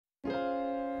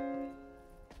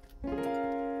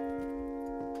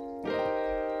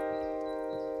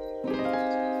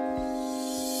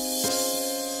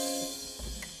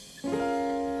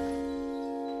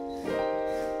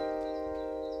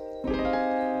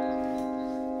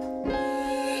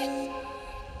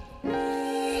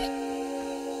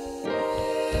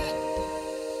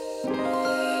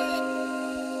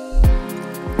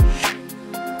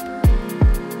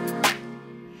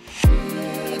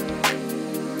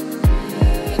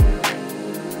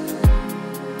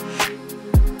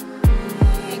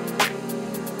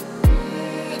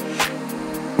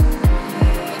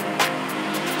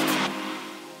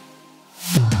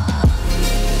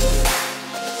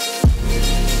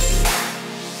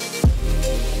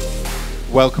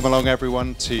Welcome along,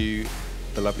 everyone, to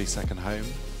the lovely second home.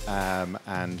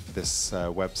 And for this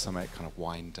web summit kind of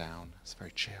wind down. It's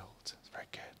very chilled. It's very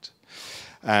good.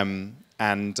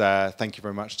 And thank you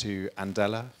very much to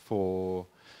Andela for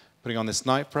putting on this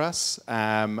night for us,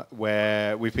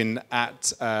 where we've been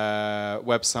at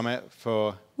Web Summit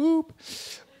for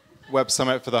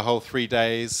the whole 3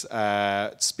 days,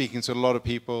 speaking to a lot of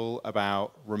people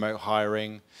about remote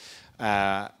hiring.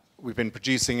 We've been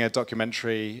producing a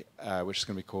documentary which is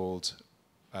going to be called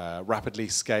Rapidly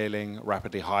Scaling,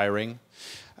 Rapidly Hiring.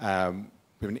 We've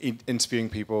been interviewing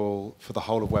people for the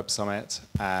whole of Web Summit.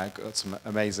 Got some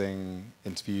amazing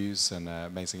interviews and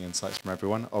amazing insights from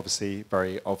everyone. Obviously,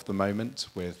 very of the moment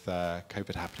with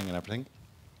COVID happening and everything.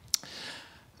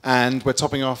 And we're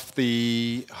topping off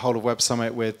the whole of Web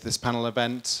Summit with this panel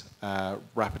event,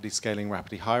 Rapidly Scaling,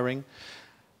 Rapidly Hiring.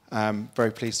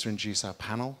 Very pleased to introduce our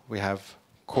panel. We have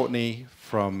Courtney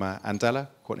from Andela,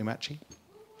 Courtney Machi.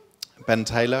 Ben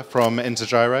Taylor from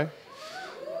Intergiro.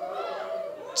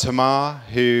 Tamar,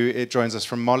 who joins us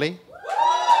from Mollie.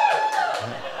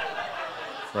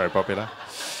 Very popular.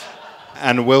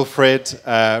 And Wilfred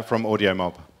from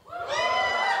AudioMob.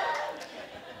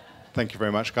 Thank you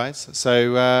very much, guys.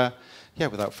 So, yeah,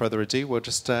 without further ado, we'll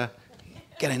just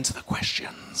get into the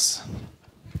questions.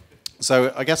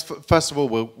 So I guess, first of all,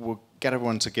 we'll get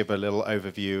everyone to give a little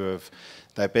overview of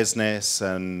their business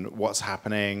and what's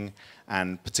happening,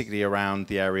 and particularly around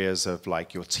the areas of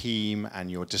like your team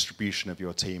and your distribution of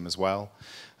your team as well.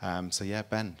 So yeah,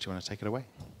 Ben, do you want to take it away?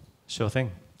 Sure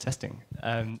thing. Testing.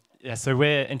 Yeah, so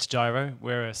we're Intergiro.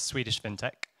 We're a Swedish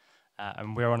fintech,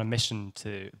 and we're on a mission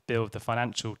to build the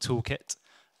financial toolkit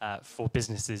for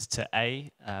businesses to A,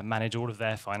 manage all of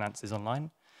their finances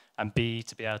online, and B,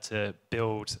 to be able to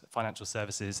build financial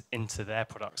services into their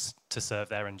products to serve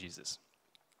their end users.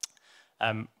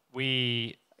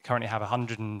 We currently have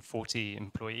 140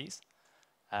 employees,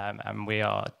 and we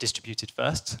are distributed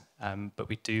first, but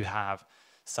we do have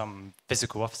some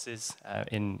physical offices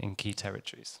in key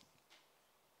territories.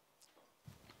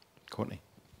 Courtney.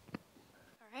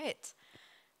 All right.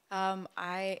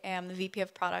 I am the VP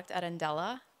of Product at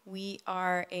Andela. We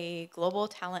are a global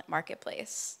talent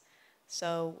marketplace.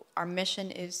 So our mission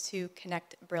is to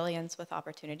connect brilliance with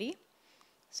opportunity.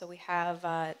 So we have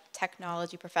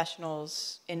technology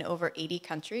professionals in over 80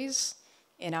 countries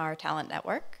in our talent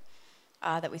network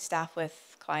that we staff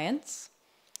with clients.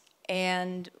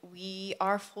 And we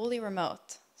are fully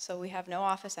remote, so we have no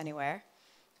office anywhere.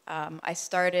 I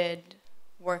started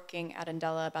working at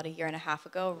Andela about 1.5 years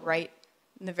ago, right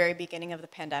in the very beginning of the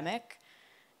pandemic.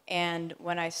 And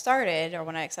when I started, or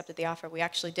when I accepted the offer, we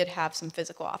actually did have some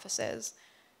physical offices.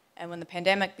 And when the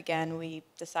pandemic began, we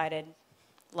decided,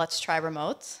 let's try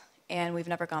remote, and we've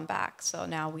never gone back. So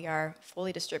now we are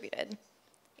fully distributed,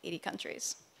 80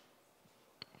 countries.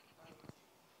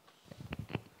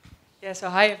 Yeah, so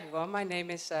hi everyone, my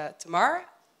name is Tamar.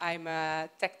 I'm a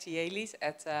tech TA lead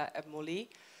at Mollie.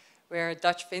 We're a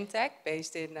Dutch fintech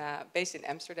based in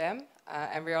Amsterdam,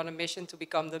 and we're on a mission to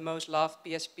become the most loved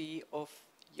PSP of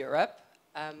Europe.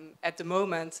 At the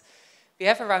moment, we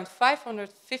have around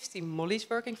 550 Mollies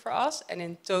working for us, and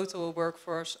in total a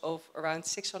workforce of around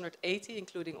 680,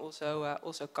 including also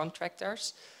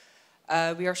contractors.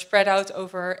 We are spread out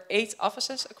over 8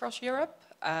 offices across Europe.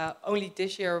 Only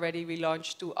this year already we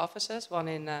launched 2 offices, one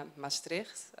in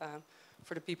Maastricht.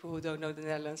 For the people who don't know the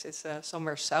Netherlands, it's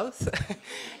somewhere south.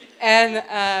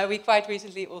 And we quite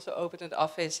recently also opened an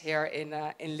office here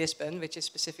in Lisbon, which is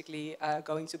specifically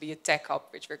going to be a tech hub,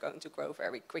 which we're going to grow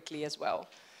very quickly as well.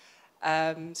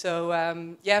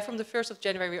 Yeah, from the 1st of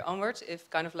January onwards, if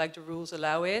kind of like the rules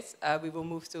allow it, we will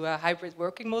move to a hybrid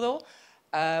working model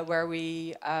where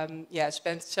we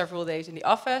spend several days in the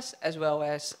office as well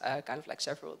as kind of like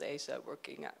several days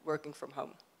working from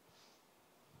home.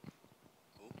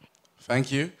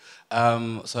 Thank you.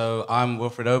 So I'm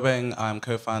Wilfred Obeng. I'm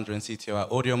co-founder and CTO at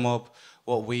AudioMob.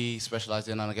 What we specialize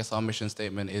in, and I guess our mission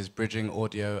statement, is bridging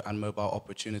audio and mobile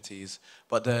opportunities.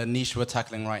 But the niche we're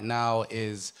tackling right now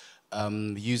is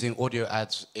using audio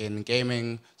ads in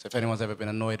gaming. So if anyone's ever been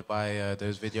annoyed by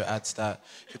those video ads that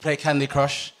if you play Candy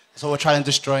Crush, that's what we're trying to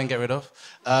destroy and get rid of.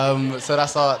 So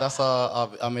that's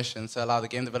our mission, to allow the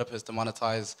game developers to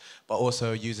monetize, but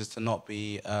also users to not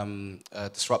be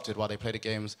disrupted while they play the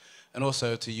games, and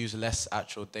also to use less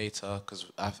actual data, because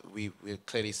we're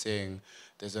clearly seeing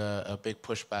there's a big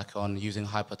pushback on using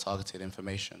hyper-targeted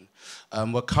information.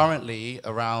 We're currently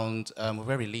around, we're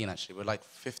very lean actually, we're like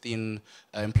 15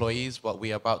 employees, but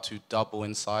we are about to double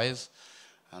in size.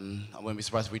 I wouldn't be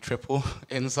surprised if we triple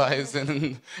in size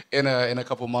in a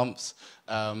couple months.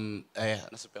 Yeah,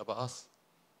 that's a bit about us.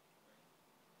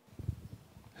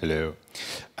 Hello.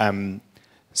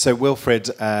 So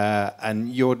Wilfred,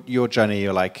 and your journey,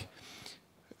 you're like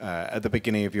at the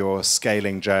beginning of your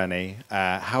scaling journey.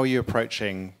 How are you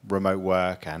approaching remote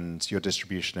work and your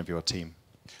distribution of your team?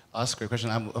 That's a great question.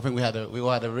 I think we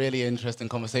all had a really interesting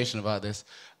conversation about this.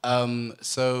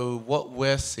 So what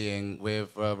we're seeing with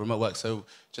remote work, so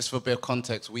just for a bit of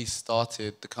context, we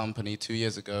started the company 2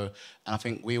 years ago, and I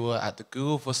think we were at the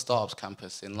Google for Startups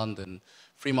campus in London.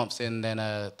 3 months in, then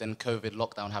COVID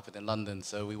lockdown happened in London.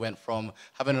 So we went from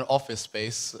having an office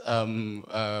space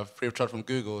free of charge from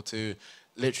Google to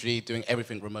literally doing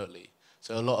everything remotely.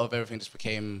 So a lot of everything just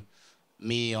became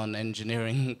me on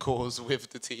engineering calls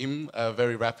with the team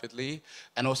very rapidly,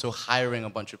 and also hiring a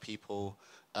bunch of people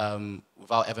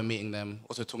without ever meeting them,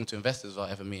 also talking to investors without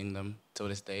ever meeting them till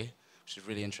this day, which is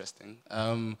really interesting.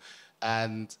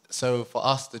 And so for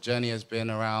us, the journey has been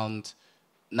around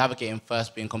navigating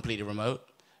first being completely remote,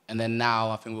 and then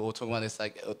now, I think we're all talking about this,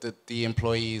 like the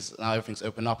employees, now everything's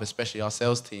open up, especially our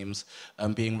sales teams,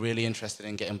 being really interested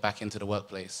in getting back into the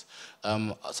workplace.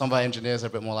 Some of our engineers are a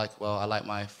bit more like, well, I like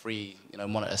my free,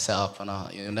 monitor setup,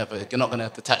 and you're not going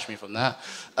to detach me from that.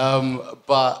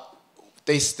 But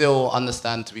they still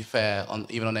understand, to be fair,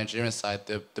 even on the engineering side,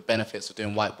 the benefits of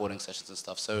doing whiteboarding sessions and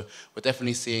stuff. So we're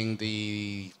definitely seeing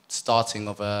the starting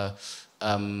of a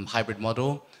hybrid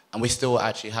model. And we still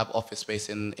actually have office space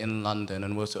in London,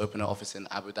 and we're also opening an office in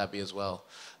Abu Dhabi as well.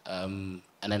 And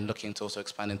then looking to also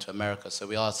expand into America. So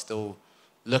we are still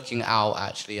looking out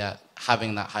actually at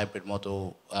having that hybrid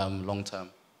model long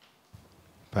term.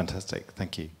 Fantastic,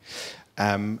 thank you.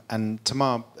 And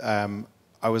Tamar,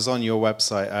 I was on your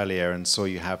website earlier and saw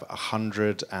you have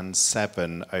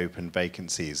 107 open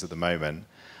vacancies at the moment.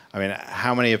 I mean,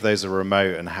 how many of those are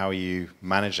remote, and how are you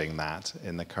managing that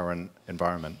in the current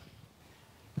environment?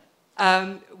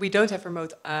 We don't have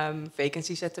remote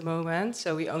vacancies at the moment,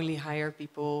 so we only hire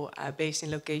people based in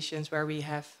locations where we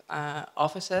have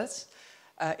offices.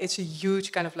 It's a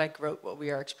huge kind of like growth what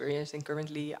we are experiencing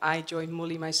currently. I joined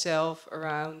Mollie myself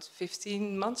around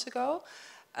 15 months ago.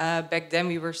 Back then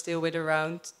we were still with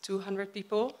around 200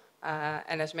 people,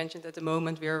 and as mentioned, at the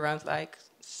moment we're around like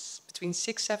between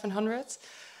 600-700.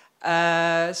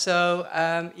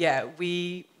 Yeah,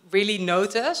 we really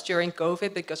noticed during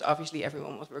COVID, because obviously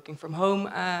everyone was working from home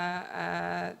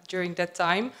during that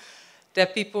time,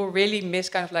 that people really miss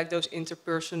kind of like those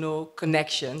interpersonal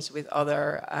connections with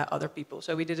other people.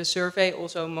 So we did a survey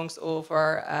also amongst all of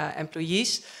our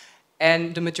employees,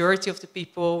 and the majority of the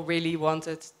people really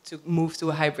wanted to move to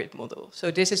a hybrid model.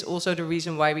 So this is also the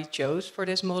reason why we chose for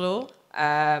this model.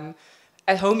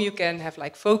 At home you can have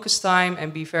like focus time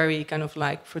and be very kind of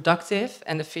like productive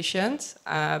and efficient.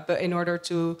 But in order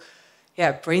to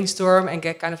brainstorm and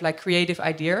get kind of like creative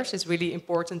ideas, it's really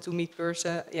important to meet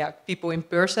people in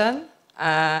person,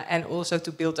 and also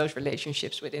to build those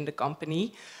relationships within the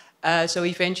company. So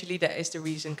eventually that is the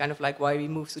reason kind of like why we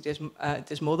moved to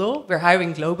this model. We're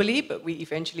hiring globally, but we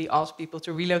eventually ask people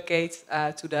to relocate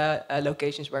to the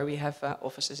locations where we have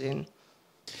offices in.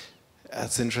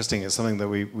 That's interesting. It's something that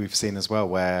we've seen as well,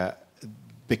 where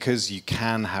because you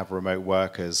can have remote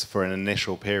workers for an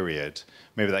initial period,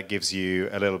 maybe that gives you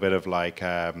a little bit of like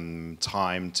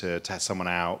time to test someone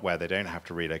out where they don't have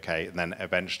to relocate, and then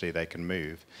eventually they can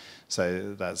move.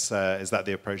 So that's is that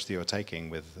the approach that you're taking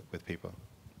with people?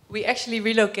 We actually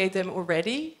relocate them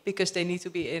already because they need to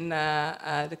be in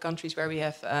the countries where we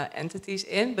have entities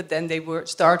in, but then they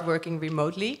start working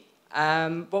remotely.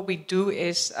 What we do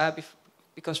is,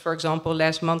 because for example,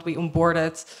 last month we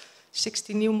onboarded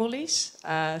 60 new Mollies.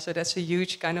 So that's a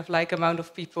huge kind of like amount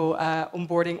of people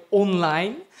onboarding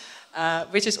online,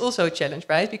 which is also a challenge,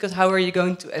 right? Because how are you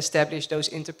going to establish those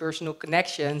interpersonal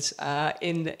connections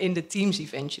in the teams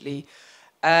eventually?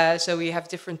 So we have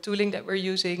different tooling that we're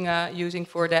using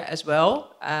for that as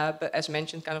well. But as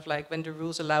mentioned, kind of like when the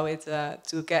rules allow it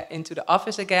to get into the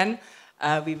office again,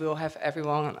 we will have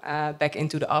everyone back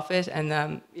into the office.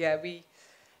 And we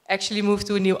actually moved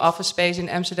to a new office space in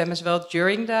Amsterdam as well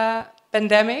during the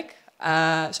pandemic.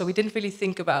 So we didn't really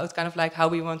think about kind of like how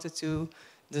we wanted to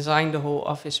design the whole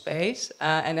office space.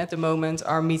 And at the moment,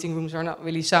 our meeting rooms are not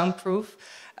really soundproof.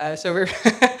 So we're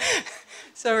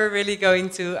so we're really going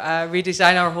to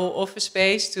redesign our whole office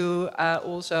space to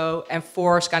also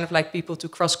enforce kind of like people to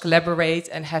cross-collaborate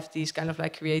and have these kind of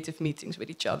like creative meetings with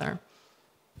each other.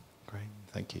 Great,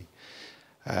 thank you.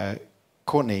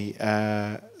 Courtney,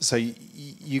 so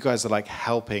you guys are like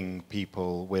helping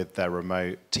people with their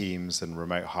remote teams and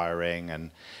remote hiring,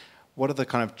 and what are the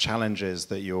kind of challenges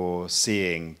that you're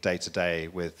seeing day to day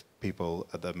with people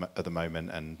at the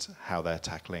moment, and how they're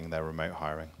tackling their remote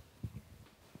hiring?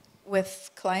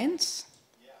 With clients?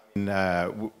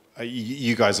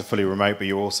 you guys are fully remote, but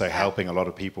you're also helping a lot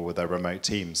of people with their remote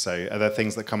teams. So are there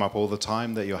things that come up all the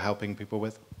time that you're helping people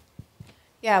with?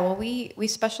 Yeah, well, we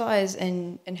specialize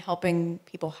in helping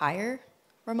people hire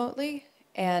remotely.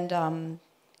 And,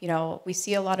 you know, we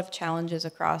see a lot of challenges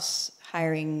across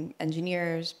hiring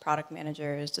engineers, product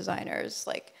managers, designers,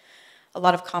 like a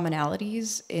lot of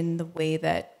commonalities in the way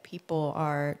that people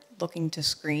are looking to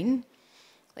screen.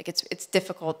 Like it's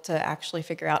difficult to actually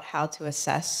figure out how to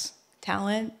assess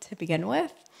talent to begin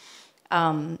with.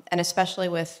 And especially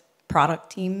with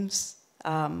product teams,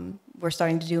 we're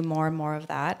starting to do more and more of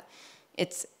that.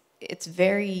 It's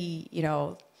very, you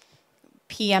know,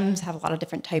 PMs have a lot of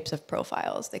different types of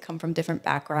profiles. They come from different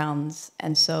backgrounds.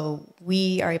 And so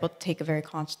we are able to take a very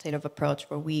consultative approach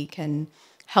where we can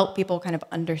help people kind of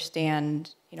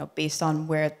understand, you know, based on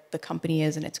where the company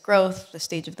is in its growth, the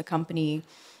stage of the company,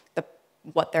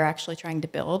 what they're actually trying to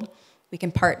build. We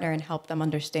can partner and help them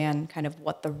understand kind of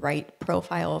what the right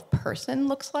profile of person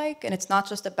looks like. And it's not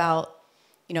just about,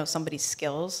 you know, somebody's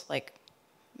skills, like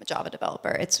a Java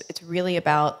developer. It's really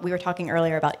about, we were talking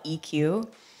earlier about EQ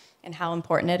and how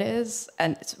important it is.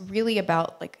 And it's really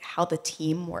about like how the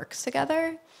team works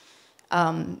together.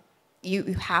 You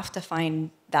have to find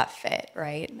that fit,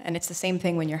 right? And it's the same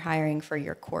thing when you're hiring for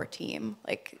your core team.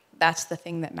 Like that's the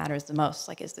thing that matters the most.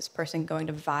 Like, is this person going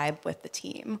to vibe with the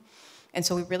team? And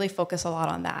so we really focus a lot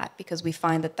on that because we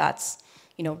find that that's,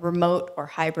 you know, remote or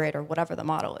hybrid or whatever the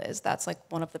model is. That's like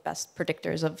one of the best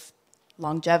predictors of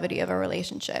longevity of a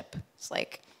relationship. It's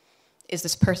like, is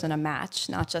this person a match?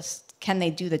 Not just can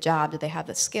they do the job, do they have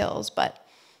the skills, but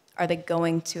are they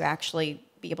going to actually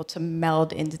be able to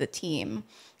meld into the team?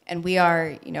 And we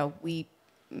are, you know,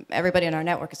 everybody in our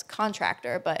network is a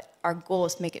contractor, but our goal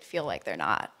is to make it feel like they're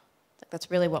not. Like that's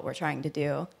really what we're trying to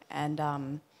do.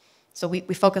 And so we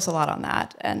focus a lot on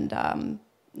that. And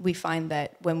we find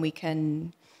that when we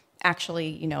can actually,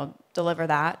 you know, deliver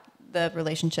that, the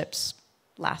relationships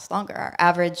last longer. Our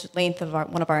average length of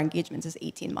one of our engagements is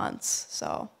 18 months,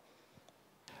 so.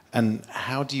 And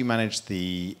how do you manage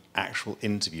the actual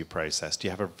interview process? Do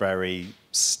you have a very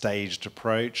staged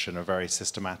approach and a very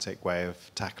systematic way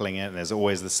of tackling it? And is it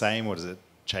always the same, or does it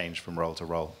change from role to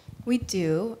role? We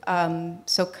do.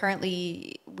 So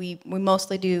currently, we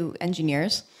mostly do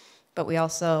engineers, but we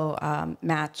also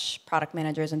match product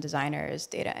managers and designers,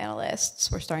 data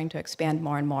analysts. We're starting to expand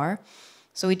more and more.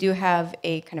 So we do have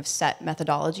a kind of set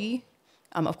methodology.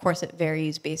 Of course, it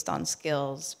varies based on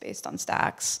skills, based on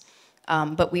stacks.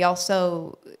 But we're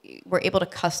able to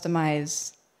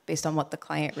customize based on what the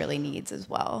client really needs as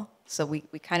well. So we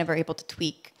kind of are able to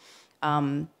tweak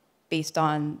based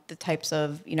on the types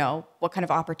of, you know, what kind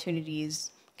of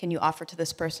opportunities can you offer to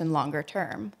this person longer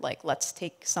term? Like, let's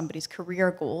take somebody's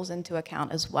career goals into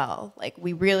account as well. Like,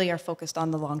 we really are focused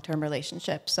on the long-term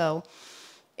relationship. So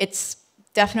it's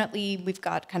definitely, we've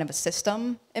got kind of a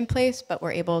system in place, but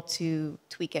we're able to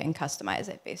tweak it and customize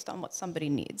it based on what somebody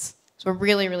needs. So we're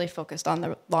really, really focused on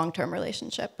the long-term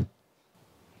relationship.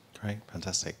 Great,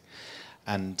 fantastic.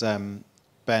 And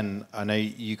Ben, I know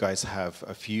you guys have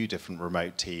a few different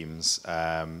remote teams,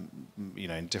 you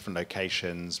know, in different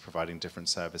locations, providing different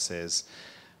services.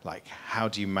 Like, how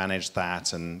do you manage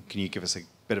that? And can you give us a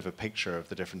bit of a picture of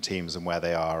the different teams and where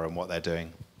they are and what they're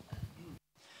doing?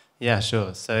 Yeah,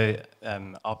 sure. So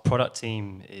our product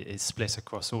team is split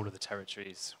across all of the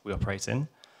territories we operate in.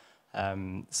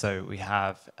 So we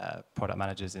have product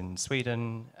managers in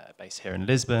Sweden, based here in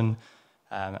Lisbon,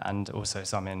 and also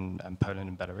some in Poland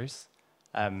and Belarus.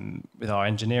 With our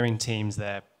engineering teams,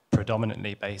 they're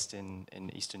predominantly based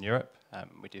in Eastern Europe.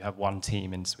 We do have one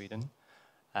team in Sweden.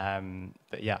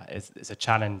 But yeah, it's a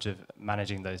challenge of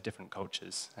managing those different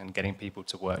cultures and getting people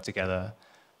to work together,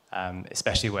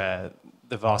 especially where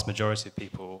the vast majority of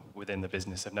people within the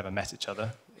business have never met each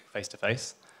other face to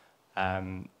face.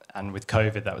 And with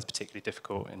COVID, that was particularly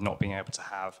difficult in not being able to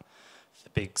have the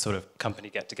big sort of company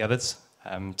get-togethers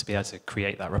to be able to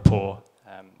create that rapport.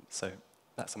 So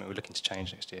that's something we're looking to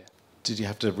change next year. Did you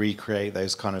have to recreate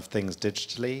those kind of things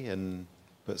digitally and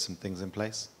put some things in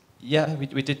place? Yeah,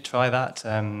 we did try that.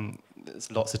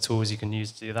 There's lots of tools you can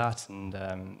use to do that, and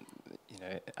you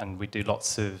know, and we do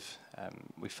lots of.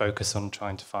 We focus on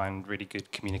trying to find really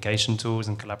good communication tools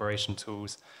and collaboration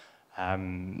tools.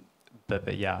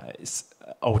 But yeah, it's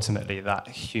ultimately that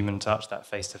human touch, that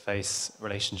face-to-face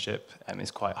relationship is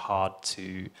quite hard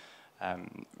to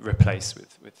replace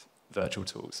with virtual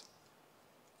tools.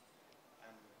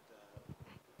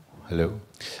 Hello.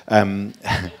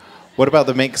 What about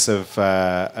the mix of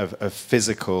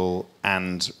physical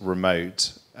and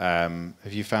remote?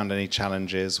 Have you found any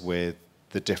challenges with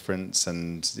the difference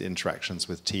and interactions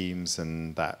with teams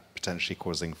and that potentially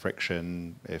causing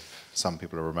friction if some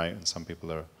people are remote and some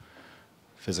people are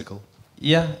physical?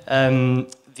 Yeah,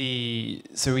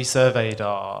 so we surveyed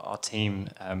our team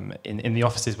in the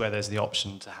offices where there's the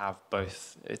option to have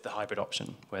both, the hybrid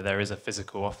option, where there is a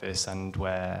physical office and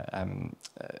where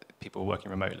people are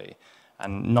working remotely.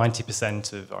 And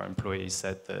 90% of our employees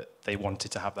said that they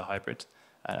wanted to have the hybrid.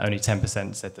 Only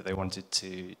 10% said that they wanted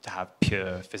to have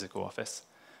pure physical office.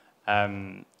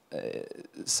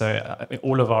 So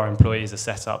all of our employees are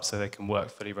set up so they can work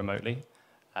fully remotely.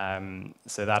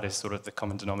 So that is sort of the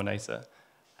common denominator.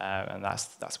 And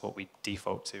that's what we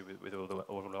default to with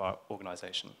all of our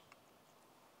organisation.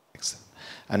 Excellent.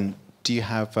 And do you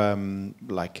have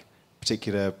like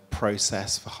particular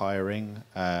process for hiring?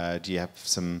 Do you have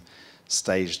some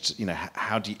staged? You know,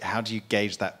 how do you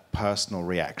gauge that personal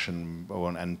reaction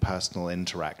and personal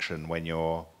interaction when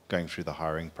you're going through the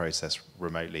hiring process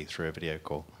remotely through a video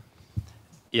call?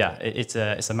 Yeah, it's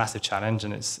a massive challenge,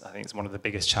 and I think it's one of the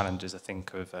biggest challenges, I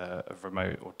think, of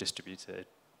remote or distributed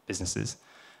businesses.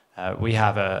 We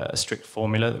have a strict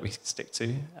formula that we stick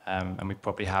to, and we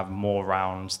probably have more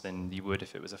rounds than you would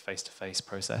if it was a face-to-face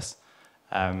process.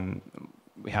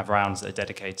 We have rounds that are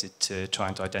dedicated to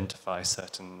trying to identify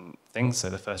certain things. So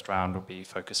the first round will be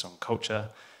focused on culture,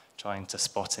 trying to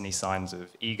spot any signs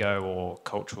of ego or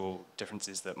cultural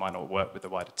differences that might not work with the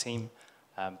wider team,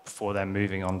 before then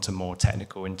moving on to more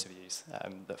technical interviews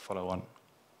that follow on.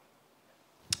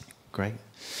 Great.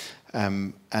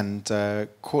 And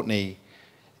Courtney,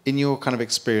 in your kind of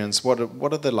experience, what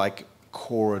are the like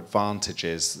core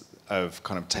advantages of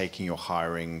kind of taking your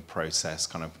hiring process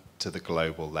kind of to the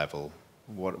global level?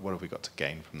 What have we got to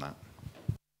gain from that?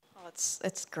 Well,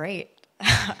 it's great.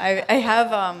 I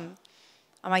have on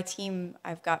my team,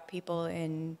 I've got people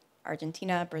in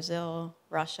Argentina, Brazil,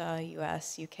 Russia,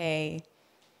 US, UK,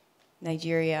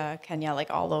 Nigeria, Kenya, like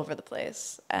all over the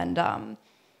place. And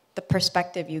the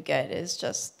perspective you get is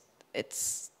just,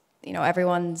 you know,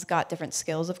 everyone's got different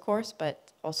skills, of course,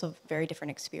 but also very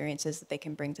different experiences that they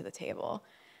can bring to the table.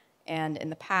 And in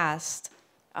the past,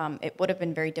 it would have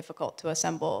been very difficult to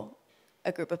assemble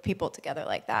a group of people together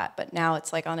like that. But now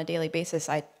it's like on a daily basis,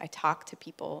 I talk to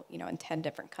people, you know, in 10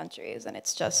 different countries. And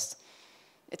it's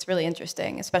really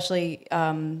interesting, especially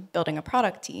building a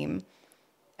product team.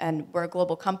 And we're a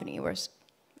global company, we're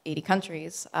 80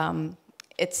 countries.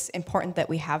 It's important that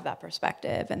we have that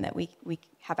perspective and that we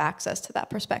have access to that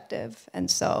perspective. And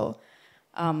so,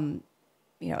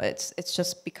 you know, it's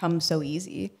just become so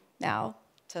easy now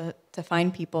to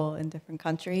find people in different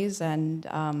countries. And,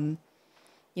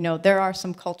 you know, there are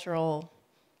some cultural,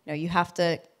 you know, you have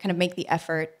to kind of make the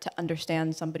effort to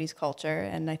understand somebody's culture.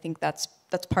 And I think that's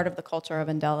part of the culture of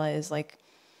Andela is like,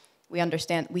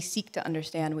 we seek to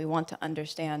understand, we want to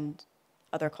understand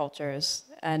other cultures.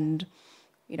 And,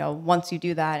 you know, once you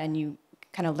do that and you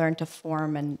kind of learn to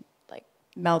form and like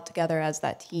meld together as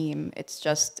that team, it's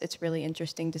really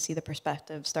interesting to see the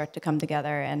perspectives start to come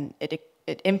together, and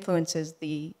it influences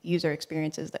the user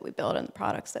experiences that we build and the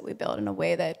products that we build in a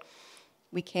way that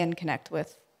we can connect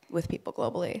with people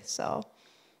globally. So.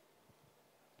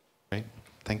 Great,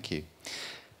 thank you.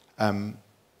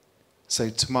 So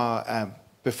Tamar,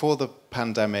 before the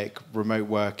pandemic, remote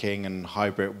working and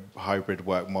hybrid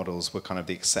work models were kind of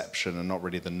the exception and not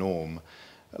really the norm.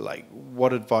 Like,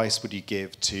 what advice would you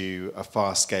give to a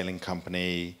fast-scaling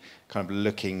company kind of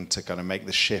looking to kind of make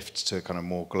the shift to a kind of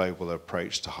more global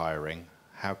approach to hiring?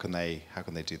 How can they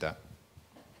do that?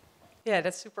 Yeah,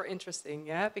 that's super interesting.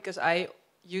 Yeah, because I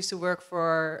used to work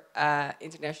for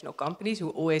international companies who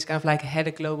always kind of like had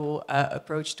a global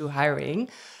approach to hiring.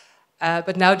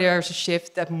 But now there's a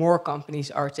shift that more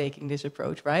companies are taking this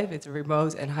approach, right? With a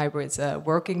remote and hybrid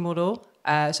working model.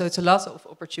 So it's a lot of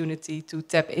opportunity to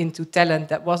tap into talent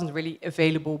that wasn't really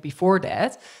available before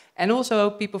that. And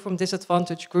also people from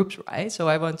disadvantaged groups, right? So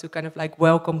I want to kind of like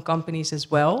welcome companies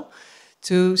as well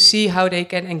to see how they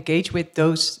can engage with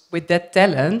that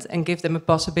talent and give them a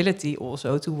possibility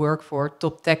also to work for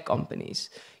top tech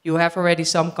companies. You have already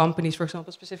some companies, for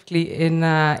example, specifically in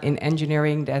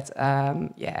engineering that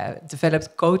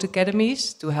developed code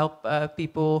academies to help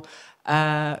people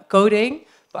coding.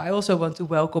 But I also want to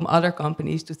welcome other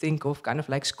companies to think of kind of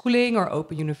like schooling or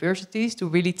open universities to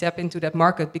really tap into that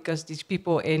market, because these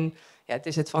people in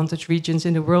disadvantaged regions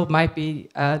in the world might be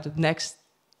the next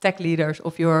tech leaders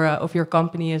of your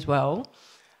company as well.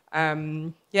 I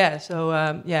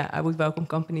would welcome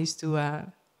companies to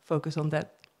focus on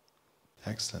that.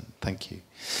 Excellent, thank you.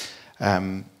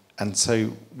 And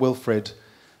so, Wilfred,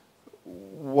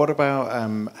 what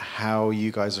about how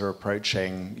you guys are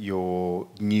approaching your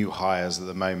new hires at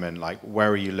the moment? Like,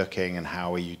 where are you looking and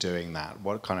how are you doing that?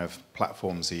 What kind of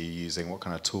platforms are you using? What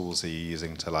kind of tools are you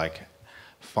using to like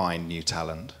find new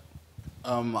talent?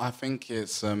 I think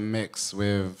it's a mix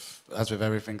with, as with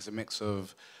everything, it's a mix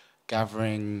of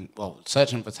gathering, well,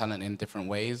 searching for talent in different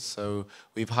ways. So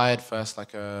we've hired first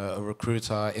like a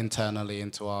recruiter internally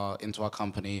into our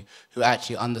company who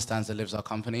actually understands and lives our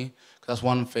company. 'Cause that's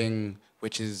one thing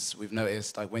which is we've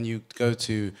noticed, like when you go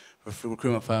to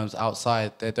recruitment firms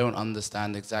outside, they don't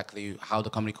understand exactly how the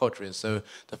company culture is. So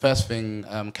the first thing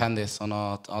Candice on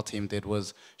our team did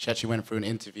was she actually went through and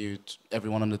interviewed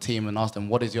everyone on the team and asked them,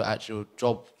 what does your actual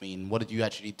job mean? What did you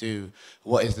actually do?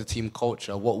 What is the team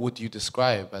culture? What would you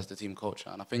describe as the team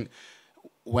culture? And I think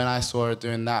when I saw her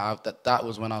doing that, that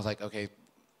was when I was like, okay,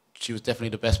 she was definitely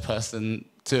the best person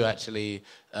to actually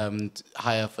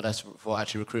hire for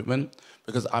actually recruitment,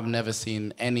 because I've never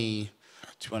seen any,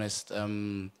 to be honest,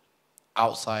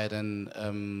 outside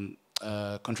and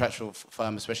contractual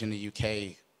firm, especially in the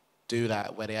UK, do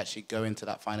that, where they actually go into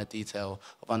that finer detail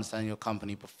of understanding your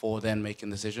company before then making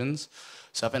decisions.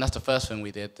 So I think that's the first thing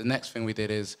we did. The next thing we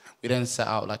did is we then set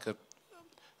out like a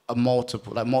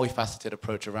multifaceted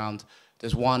approach around.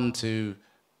 There's one to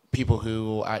people who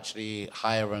will actually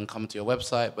hire and come to your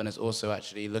website, but it's also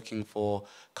actually looking for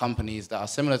companies that are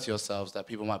similar to yourselves that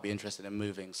people might be interested in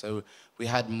moving. So we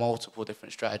had multiple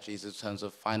different strategies in terms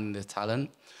of finding the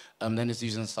talent. Then it's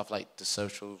using stuff like the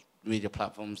social media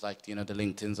platforms, like the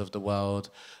LinkedIns of the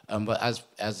world. But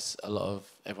as a lot of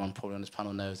everyone probably on this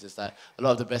panel knows, is that a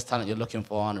lot of the best talent you're looking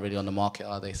for aren't really on the market,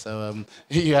 are they? So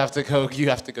you have to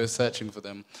go searching for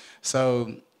them.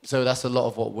 So that's a lot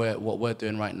of what we're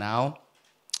doing right now.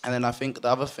 And then I think the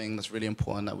other thing that's really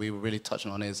important that we were really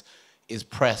touching on is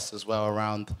press as well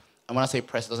around. And when I say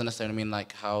press, it doesn't necessarily mean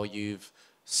like how you've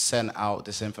sent out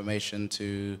this information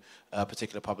to a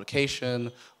particular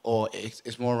publication, or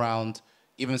it's more around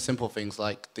even simple things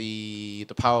like the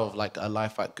power of like a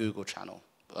Life at Google channel.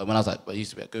 When I used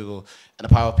to be at Google, and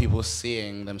the power of people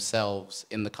seeing themselves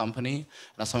in the company. And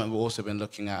that's something we've also been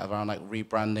looking at around like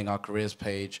rebranding our careers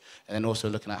page, and then also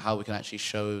looking at how we can actually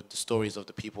show the stories of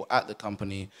the people at the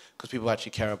company, because people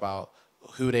actually care about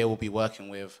who they will be working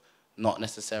with, not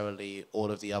necessarily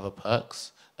all of the other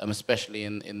perks, especially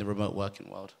in the remote working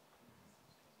world.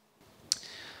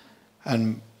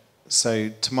 So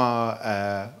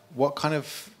Tamar, what kind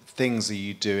of things are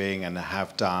you doing and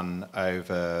have done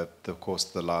over the course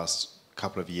of the last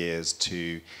couple of years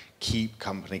to keep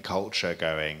company culture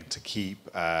going, to keep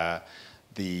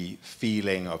the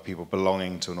feeling of people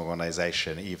belonging to an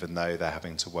organization even though they're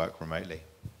having to work remotely?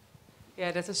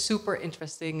 Yeah, that's a super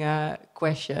interesting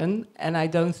question, and I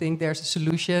don't think there's a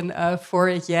solution for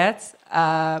it yet.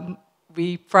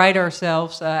 We pride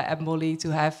ourselves at Mollie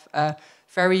to have a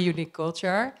very unique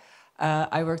culture.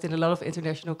 I worked in a lot of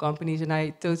international companies, and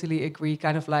I totally agree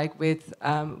kind of like with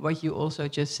what you also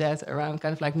just said around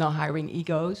kind of like not hiring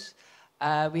egos.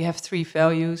 We have 3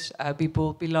 values: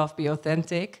 people, be loved, be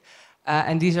authentic.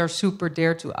 And these are super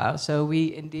dear to us. So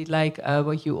we indeed like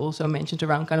what you also mentioned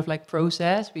around kind of like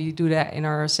process. We do that in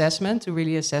our assessment to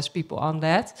really assess people on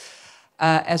that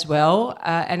as well.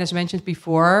 And as mentioned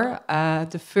before,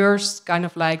 the first kind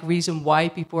of like reason why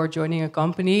people are joining a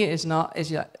company is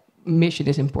mission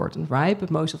is important, right?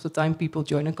 But most of the time people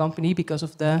join a company because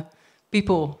of the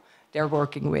people they're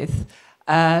working with.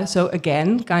 So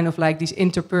again, kind of like these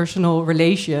interpersonal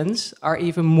relations are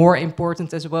even more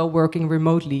important as well, working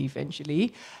remotely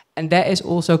eventually. And that is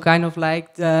also kind of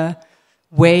like the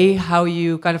way how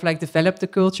you kind of like develop the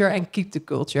culture and keep the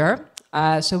culture.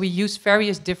 So we use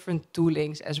various different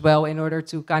toolings as well in order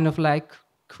to kind of like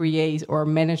create or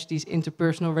manage these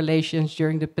interpersonal relations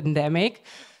during the pandemic.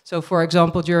 So, for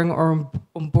example, during our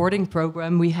onboarding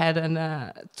program, we had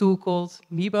a tool called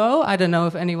Mibo. I don't know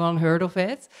if anyone heard of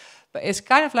it, but it's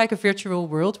kind of like a virtual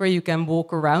world where you can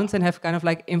walk around and have kind of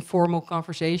like informal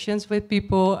conversations with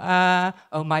people.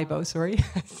 Mibo, sorry.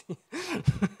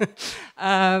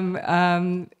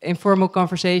 Informal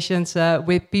conversations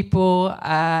with people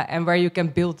and where you can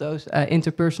build those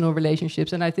interpersonal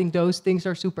relationships. And I think those things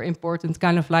are super important,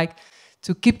 kind of like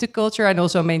to keep the culture and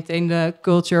also maintain the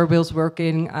culture whilst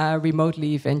working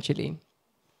remotely eventually.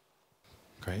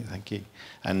 Great, thank you.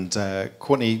 And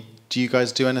Courtney, do you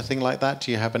guys do anything like that?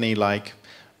 Do you have any like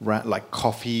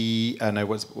coffee? No,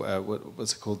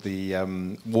 what's it called? The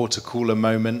water cooler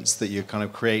moments that you kind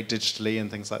of create digitally and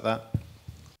things like that?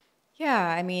 Yeah,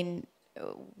 I mean,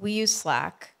 we use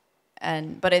Slack,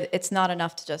 but it's not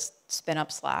enough to just spin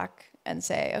up Slack and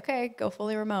say, okay, go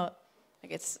fully remote.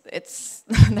 Like it's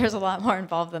there's a lot more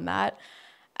involved than that.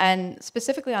 And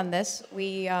specifically on this,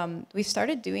 we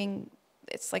started doing,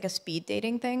 it's like a speed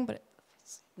dating thing, but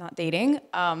it's not dating.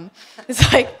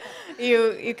 It's like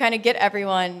you kind of get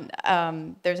everyone,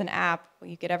 there's an app,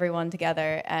 you get everyone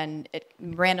together and it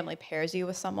randomly pairs you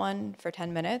with someone for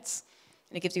 10 minutes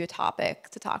and it gives you a topic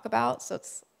to talk about. So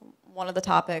it's one of the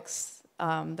topics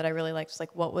that I really liked was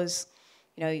like, what was,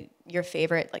 your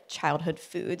favorite like childhood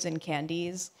foods and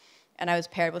candies? And I was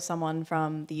paired with someone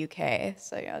from the UK,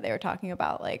 so they were talking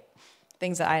about like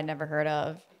things that I had never heard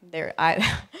of. I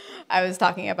was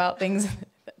talking about things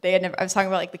they had never. I was talking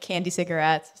about like the candy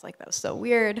cigarettes. I was like, that was so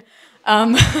weird.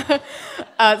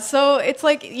 So it's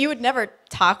like you would never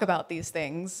talk about these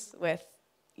things with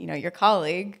your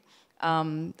colleague.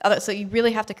 So you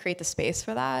really have to create the space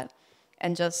for that,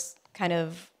 and just kind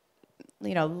of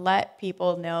let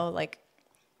people know like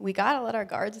we gotta let our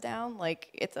guards down. Like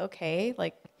it's okay.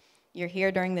 Like you're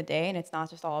here during the day and it's not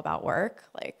just all about work.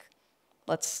 Like,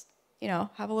 let's,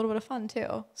 have a little bit of fun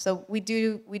too. So we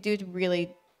do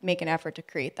really make an effort to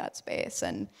create that space,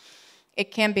 and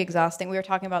it can be exhausting. We were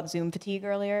talking about Zoom fatigue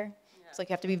earlier. Yeah. It's like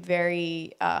you have to be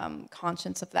very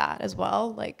conscious of that as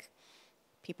well. Like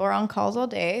people are on calls all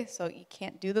day, so you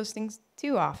can't do those things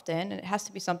too often. And it has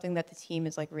to be something that the team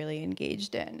is like really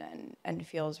engaged in and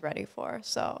feels ready for.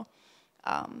 So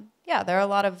yeah, there are a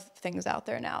lot of things out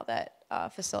there now that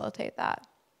facilitate that.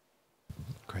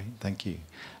 Great, thank you.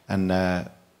 And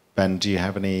Ben, do you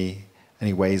have any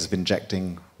ways of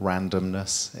injecting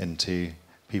randomness into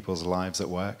people's lives at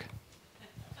work?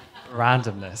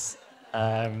 Randomness.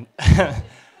 We're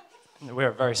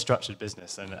a very structured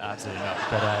business, and absolutely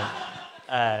not.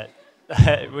 But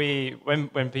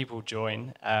when people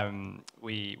join,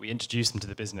 we introduce them to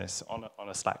the business on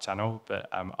a Slack channel, but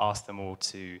ask them all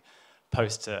to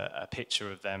post a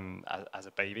picture of them as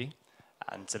a baby,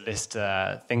 and to list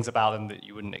things about them that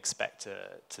you wouldn't expect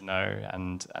to know.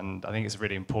 And I think it's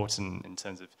really important in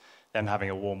terms of them having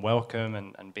a warm welcome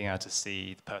and being able to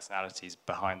see the personalities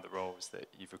behind the roles that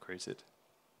you've recruited.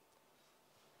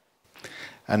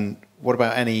 And what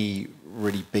about any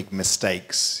really big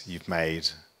mistakes you've made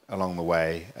along the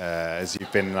way as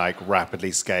you've been like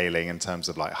rapidly scaling in terms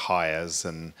of like hires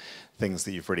and things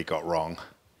that you've really got wrong?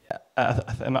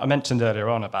 I mentioned earlier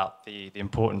on about the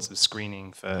importance of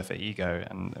screening for ego,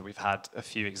 and we've had a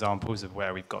few examples of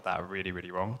where we've got that really,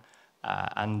 really wrong.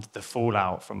 And the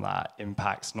fallout from that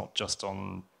impacts not just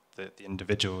on the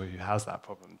individual who has that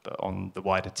problem, but on the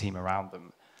wider team around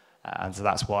them. And so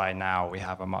that's why now we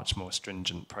have a much more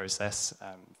stringent process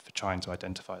for trying to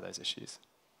identify those issues.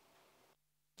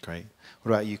 Great.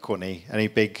 What about you, Courtney? Any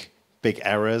big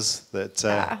errors that...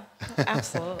 Yeah,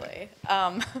 absolutely.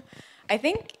 I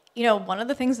think, one of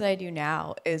the things that I do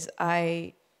now is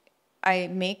I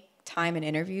make time in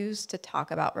interviews to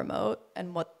talk about remote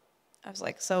and what I was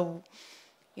like, so,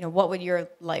 what would your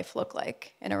life look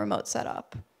like in a remote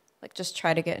setup? Like just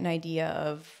try to get an idea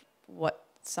of what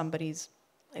somebody's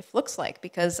life looks like,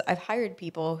 because I've hired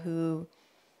people who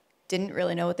didn't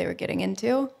really know what they were getting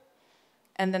into,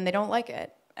 and then they don't like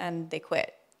it and they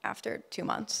quit after 2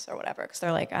 months or whatever, because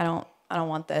they're like, I don't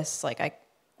want this. Like I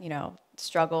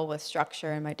struggle with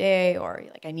structure in my day, or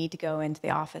like I need to go into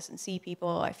the office and see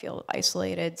people. I feel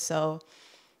isolated. So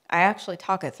I actually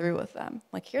talk it through with them.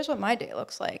 Like, here's what my day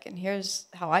looks like, and here's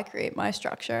how I create my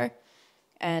structure.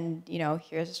 And,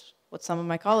 here's what some of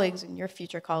my colleagues and your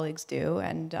future colleagues do.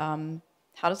 And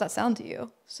how does that sound to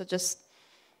you? So just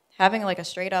having like a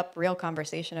straight up real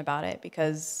conversation about it,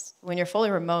 because when you're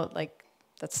fully remote, like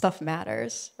that stuff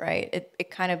matters, right? It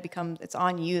kind of becomes, it's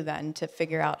on you then to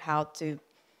figure out how to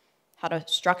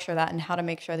structure that and how to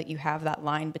make sure that you have that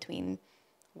line between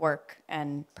work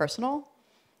and personal.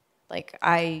 Like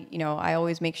I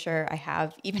always make sure I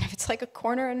have, even if it's like a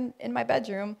corner in my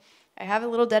bedroom, I have a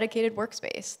little dedicated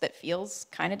workspace that feels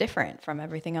kind of different from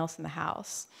everything else in the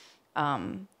house.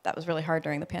 That was really hard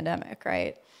during the pandemic,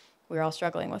 right? We were all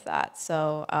struggling with that.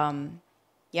 So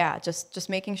yeah, just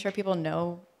making sure people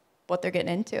know what they're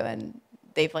getting into, and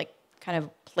they've like kind of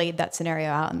played that scenario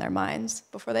out in their minds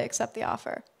before they accept the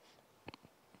offer.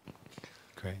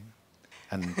 Great.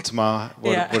 And Tamar,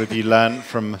 what have you learned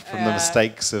from the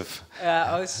mistakes of...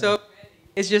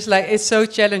 It's just like, it's so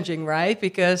challenging, right?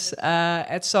 Because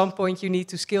at some point you need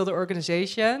to scale the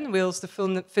organization whilst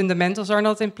the fundamentals are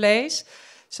not in place.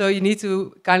 So you need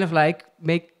to kind of like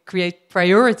create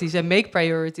priorities and make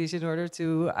priorities in order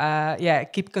to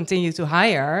continue to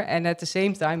hire, and at the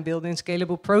same time build in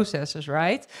scalable processes,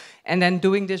 right? And then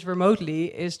doing this remotely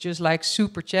is just like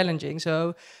super challenging.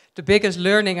 So the biggest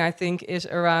learning, I think, is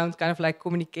around kind of like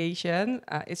communication.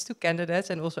 It's to candidates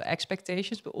and also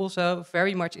expectations, but also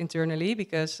very much internally,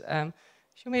 because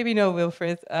as you maybe know,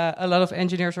 Wilfred, a lot of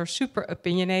engineers are super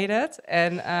opinionated,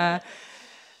 and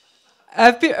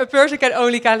a person can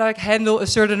only kind of like handle a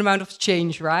certain amount of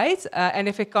change, right? And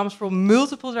if it comes from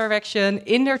multiple direction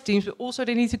in their teams, but also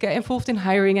they need to get involved in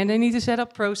hiring and they need to set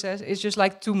up process, it's just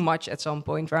like too much at some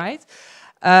point, right?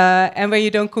 And when you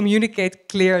don't communicate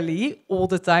clearly all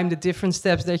the time the different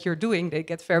steps that you're doing, they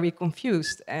get very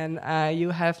confused, and you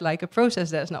have like a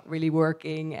process that's not really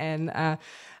working, and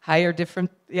hire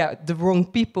the wrong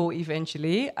people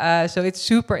eventually. So it's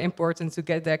super important to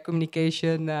get that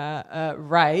communication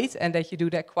right, and that you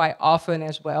do that quite often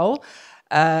as well.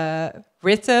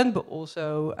 Written, but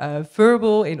also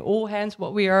verbal in all hands,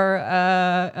 what we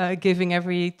are giving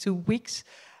every 2 weeks.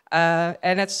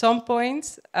 And at some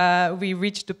point, we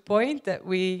reached the point that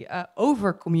we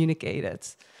over-communicated.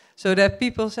 So that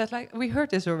people said, like, we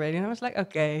heard this already. And I was like,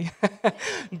 okay,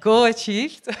 goal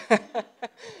achieved.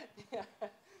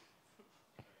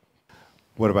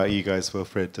 What about you guys,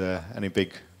 Wilfred? Any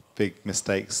big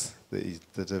mistakes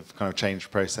that have kind of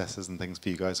changed processes and things for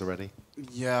you guys already?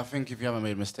 Yeah, I think if you haven't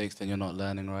made mistakes, then you're not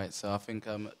learning, right? So I think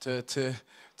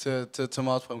to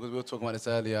Tamar's point, because we were talking about this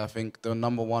earlier, I think the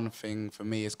number one thing for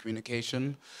me is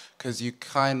communication, because you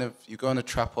go in the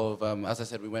trap of, as I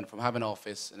said, we went from having an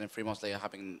office and then 3 months later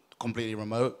having completely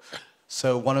remote.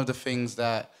 So one of the things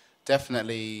that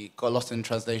definitely got lost in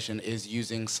translation is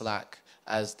using Slack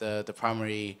as the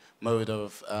primary mode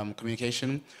of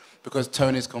communication, because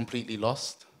tone is completely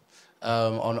lost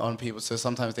on people. So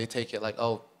sometimes they take it like,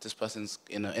 oh, this person's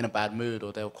in a bad mood,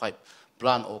 or they're quite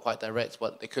blunt or quite direct,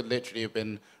 but they could literally have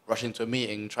been rushing to a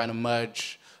meeting trying to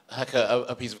merge like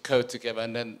a piece of code together,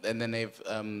 and then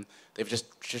they've just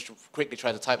quickly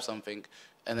tried to type something,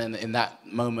 and then in that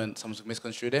moment someone's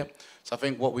misconstrued it. So I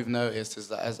think what we've noticed is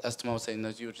that, as Tamar was saying,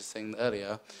 as you were just saying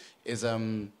earlier, is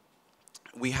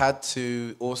we had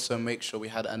to also make sure we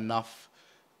had enough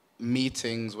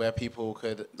meetings where people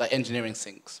could, like engineering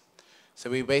syncs. So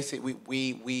we basically,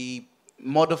 we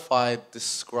modified the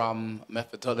Scrum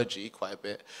methodology quite a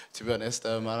bit, to be honest.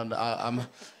 I'm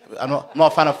not a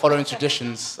fan of following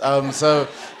traditions. So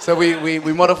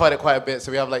we modified it quite a bit.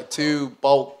 So we have like 2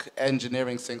 bulk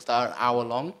engineering syncs that are an hour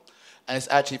long. And it's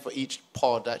actually for each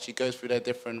pod that actually goes through their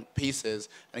different pieces,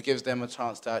 and it gives them a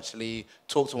chance to actually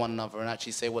talk to one another and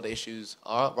actually say what the issues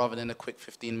are, rather than a quick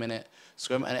 15-minute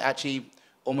scrum. And it actually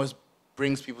almost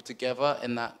brings people together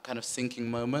in that kind of syncing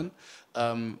moment.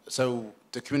 So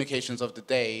the communications of the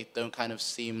day don't kind of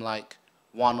seem like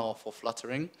one-off or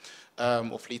fluttering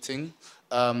or fleeting.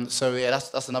 So yeah,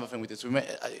 that's another thing we did. So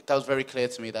that was very clear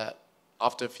to me that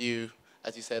after a few,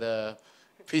 as you said,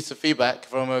 piece of feedback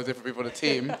from different people on the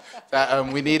team, that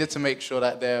we needed to make sure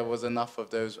that there was enough of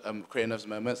those creating those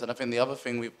moments. And I think the other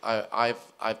thing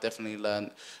I've definitely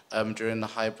learned during the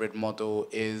hybrid model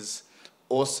is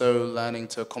also learning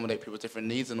to accommodate people's different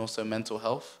needs and also mental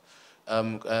health.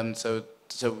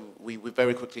 So we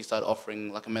very quickly started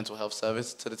offering like a mental health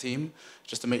service to the team,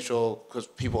 just to make sure, because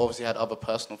people obviously had other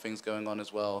personal things going on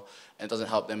as well, and it doesn't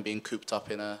help them being cooped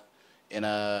up in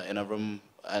a room.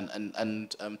 And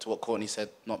to what Courtney said,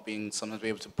 not being sometimes be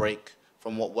able to break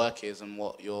from what work is and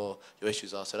what your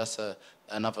issues are. So that's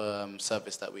another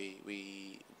service that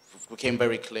we became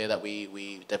very clear that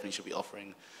we definitely should be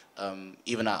offering,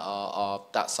 even at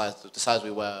the size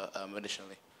we were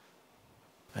initially.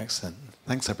 Excellent.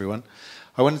 Thanks, everyone.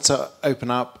 I wanted to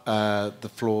open up the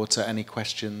floor to any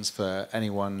questions for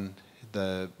anyone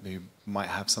who might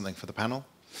have something for the panel.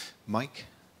 Mike?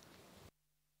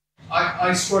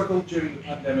 I struggled during the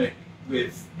pandemic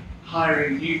with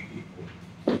hiring new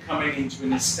people coming into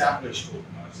an established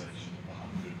organisation of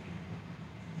 100 people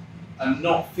and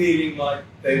not feeling like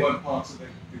they weren't part of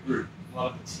the group,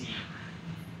 part of the team.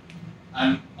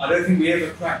 And I don't think we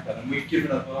ever cracked that, and we've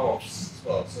given up our office as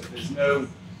well. So there's no,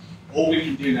 all we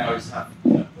can do now is have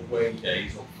away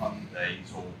days or fun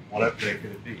days or whatever they're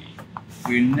going to be.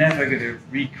 We're never going to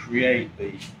recreate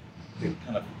the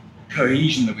kind of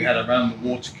cohesion that we had around the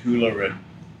water cooler and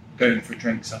going for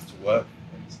drinks after work.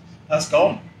 That's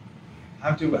gone.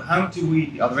 How do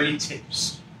we, are there any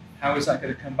tips? How is that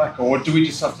going to come back? Or do we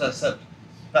just have to accept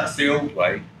that's the old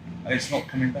way and it's not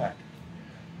coming back?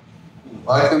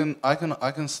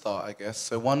 I can start, I guess.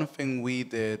 So one thing we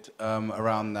did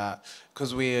around that,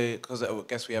 because I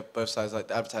guess we have both sides, like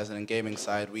the advertising and gaming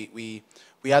side, we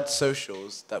had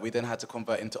socials that we then had to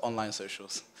convert into online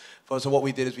socials. So what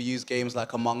we did is we used games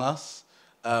like Among Us,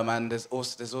 and there's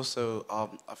also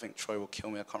I think Troy will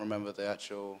kill me, I can't remember the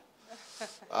actual,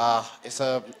 it's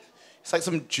like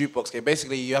some jukebox game.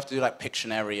 Basically, you have to do like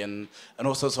Pictionary and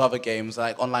all sorts of other games,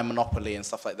 like online Monopoly and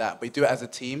stuff like that. But you do it as a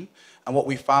team. And what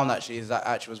we found actually is that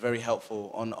actually was very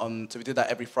helpful so we did that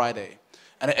every Friday.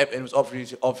 And it was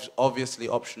obviously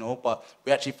optional, but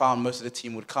we actually found most of the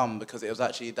team would come because it was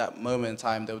actually that moment in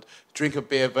time they would drink a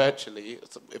beer virtually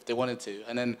if they wanted to,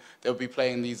 and then they would be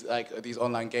playing these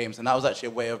online games, and that was actually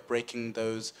a way of breaking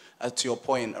those, as to your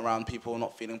point, around people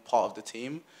not feeling part of the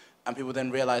team, and people then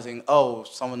realizing, oh,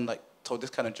 someone like told this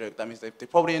kind of joke, that means they're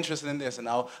probably interested in this, and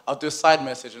I'll do a side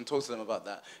message and talk to them about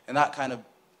that, and that kind of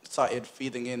started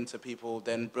feeding into people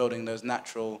then building those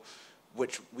natural,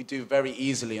 which we do very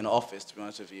easily in the office, to be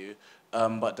honest with you,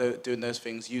 but doing those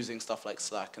things using stuff like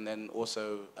Slack, and then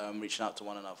also reaching out to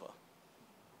one another.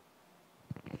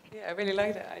 Yeah, I really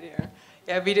like that idea.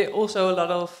 Yeah, we did also a lot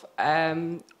of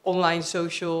online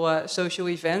social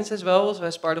events as well, so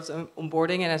as part of the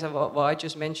onboarding, and as I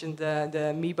just mentioned,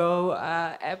 the Mibo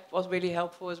app was really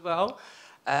helpful as well.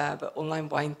 But online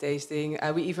wine tasting,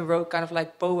 we even wrote kind of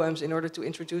like poems in order to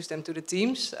introduce them to the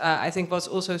teams. I think what's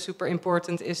also super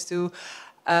important is to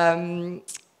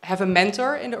have a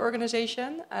mentor in the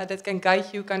organization that can guide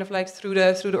you kind of like through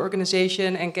the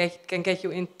organization and can get you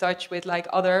in touch with like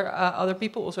other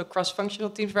people, also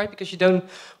cross-functional teams, right? Because you don't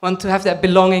want to have that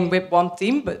belonging with one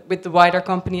team, but with the wider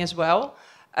company as well.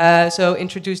 So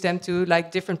introduce them to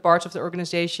like different parts of the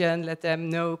organization, let them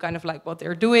know kind of like what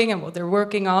they're doing and what they're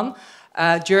working on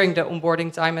during the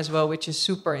onboarding time as well, which is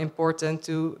super important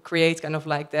to create kind of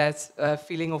like that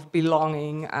feeling of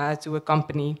belonging to a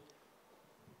company.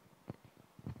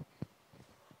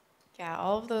 Yeah,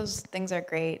 all of those things are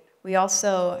great. We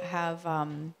also have,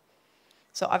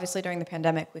 so obviously during the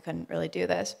pandemic we couldn't really do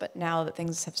this, but now that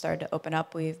things have started to open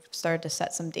up, we've started to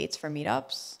set some dates for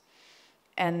meetups.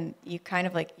 And you kind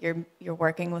of like, you're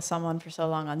working with someone for so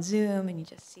long on Zoom and you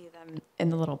just see them in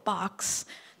the little box.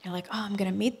 You're like, oh, I'm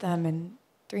gonna meet them in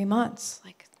 3 months.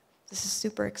 Like, this is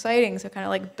super exciting. So it kind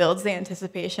of like builds the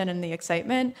anticipation and the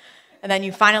excitement. And then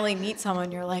you finally meet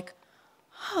someone, you're like,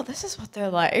 oh, this is what they're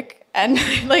like. And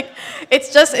like,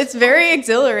 it's very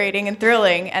exhilarating and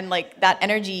thrilling. And like that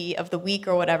energy of the week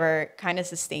or whatever kind of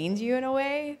sustains you in a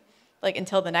way, like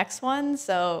until the next one.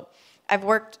 So I've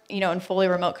worked, in fully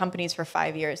remote companies for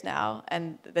 5 years now,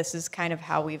 and this is kind of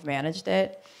how we've managed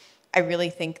it. I really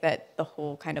think that the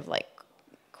whole kind of like,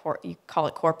 you call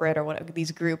it corporate or whatever,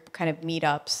 these group kind of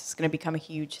meetups is going to become a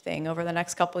huge thing over the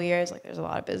next couple of years. Like there's a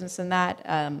lot of business in that.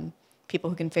 People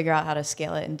who can figure out how to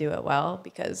scale it and do it well,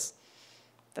 because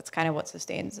that's kind of what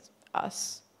sustains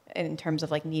us in terms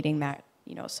of like needing that,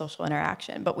 social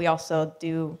interaction. But we also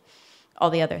do all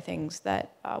the other things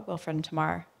that Wilfred and Tamar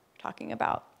are talking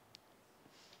about.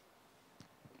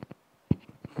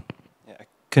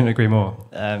 Couldn't agree more.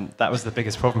 That was the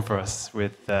biggest problem for us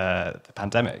with the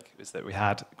pandemic, was that we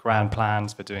had grand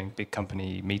plans for doing big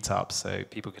company meetups so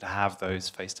people could have those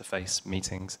face-to-face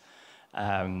meetings.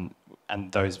 And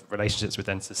those relationships would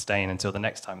then sustain until the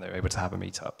next time they were able to have a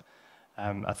meetup.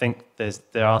 I think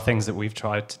there are things that we've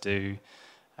tried to do,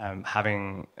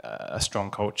 having a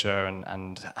strong culture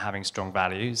and having strong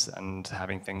values, and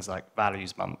having things like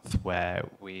Values Month, where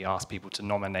we ask people to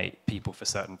nominate people for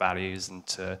certain values and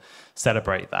to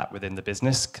celebrate that within the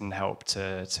business, can help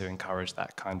to encourage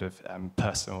that kind of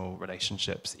personal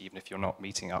relationships, even if you're not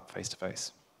meeting up face to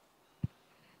face.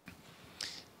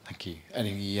 Thank you.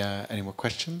 Any more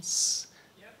questions?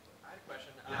 Yep, I had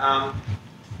a question.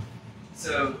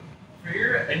 So for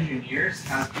your engineers,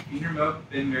 has being remote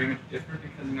been very much different?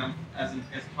 Because as you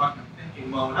guys are talking, I'm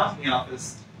thinking, well, when I was in the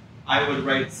office, I would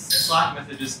write Slack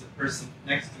messages to the person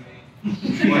next to me.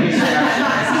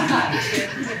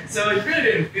 So it really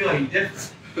didn't feel any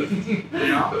different,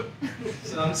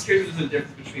 So I'm just curious if there's a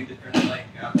difference between different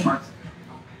parts of different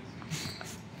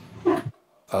companies.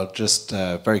 I'll just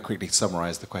very quickly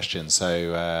summarize the question.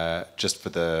 So just for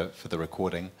the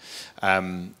recording.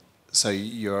 So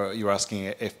you're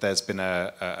asking if there's been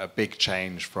a big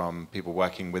change from people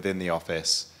working within the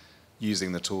office,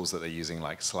 using the tools that they're using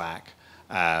like Slack,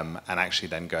 and actually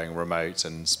then going remote,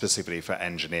 and specifically for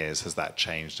engineers, has that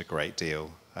changed a great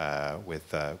deal with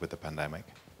the pandemic?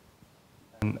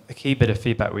 A key bit of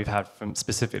feedback we've had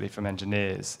specifically from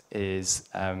engineers is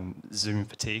Zoom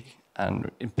fatigue,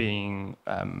 and being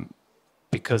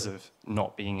because of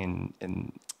not being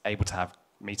able to have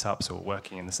meetups or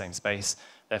working in the same space,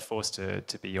 they're forced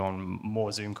to be on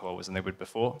more Zoom calls than they would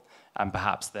before, and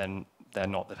perhaps then they're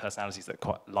not the personalities that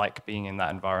quite like being in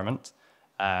that environment.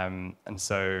 And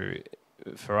so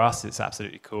for us, it's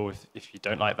absolutely cool if you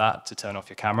don't like that to turn off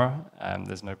your camera.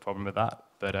 There's no problem with that.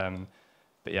 But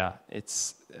yeah,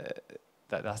 it's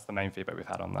that's the main feedback we've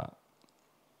had on that.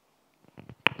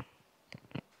 I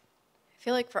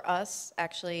feel like for us,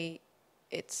 actually,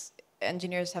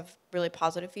 engineers have really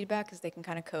positive feedback because they can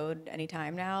kind of code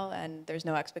anytime now, and there's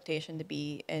no expectation to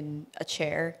be in a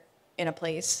chair in a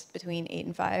place between 8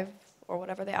 and 5 or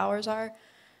whatever the hours are.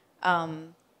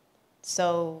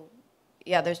 So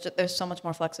yeah, there's so much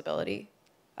more flexibility.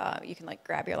 You can like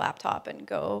grab your laptop and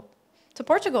go to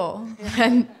Portugal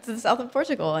and to the south of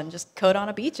Portugal and just code on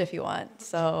a beach if you want.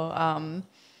 So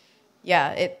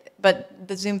yeah, but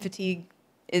the Zoom fatigue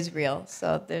is real. So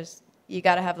you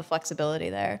got to have the flexibility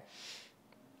there.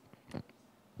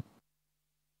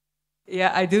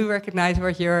 Yeah, I do recognize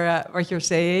what you're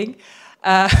saying.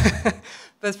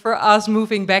 But for us,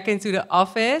 moving back into the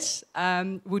office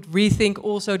would rethink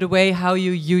also the way how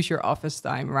you use your office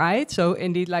time, right? So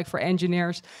indeed, like for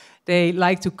engineers, they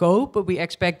like to code, but we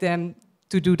expect them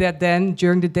to do that then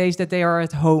during the days that they are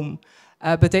at home.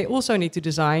 But they also need to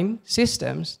design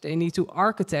systems. They need to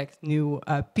architect new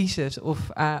pieces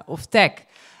of tech.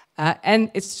 And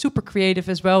it's super creative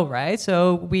as well, right?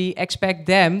 So we expect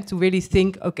them to really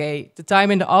think, okay, the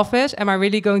time in the office, am I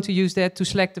really going to use that to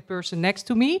select the person next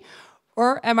to me?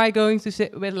 Or am I going to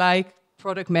sit with like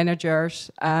product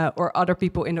managers or other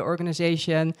people in the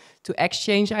organization to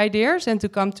exchange ideas and to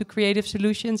come to creative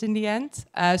solutions in the end?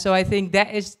 So I think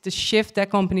that is the shift that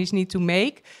companies need to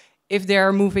make if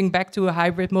they're moving back to a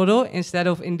hybrid model instead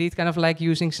of indeed kind of like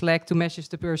using Slack to message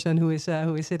the person who is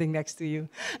sitting next to you.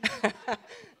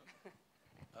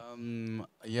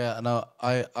 Yeah, no,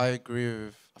 I agree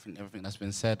with I think everything that's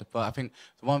been said, but I think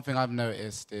the one thing I've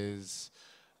noticed is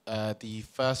the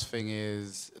first thing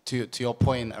is to your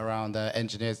point around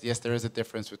engineers. Yes, there is a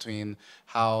difference between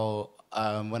how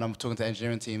when I'm talking to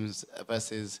engineering teams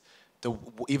versus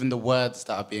even the words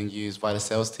that are being used by the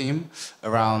sales team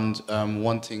around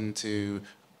wanting to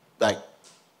like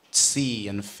see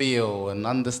and feel and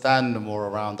understand more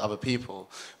around other people,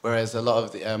 whereas a lot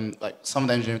of the like some of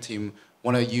the engineering team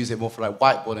want to use it more for like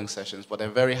whiteboarding sessions, but they're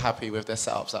very happy with their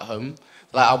setups at home.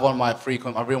 Like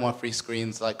I really want free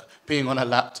screens. Like being on a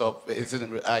laptop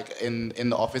isn't like in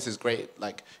the office is great,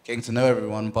 like getting to know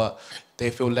everyone, but they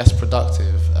feel less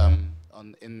productive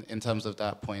in terms of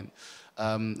that point.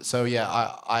 So yeah,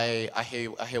 I hear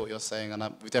what you're saying, and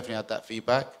we've definitely had that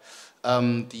feedback.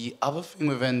 The other thing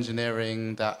with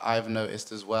engineering that I've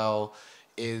noticed as well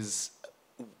is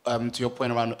to your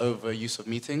point around overuse of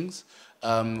meetings.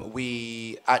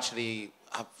 We actually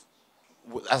have,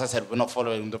 as I said, we're not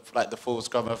following the full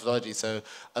Scrum methodology. So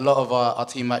a lot of our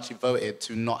team actually voted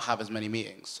to not have as many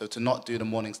meetings. So to not do the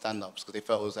morning stand-ups because they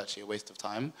felt it was actually a waste of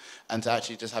time, and to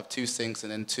actually just have 2 syncs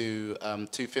and then two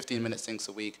 15-minute syncs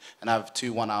a week and have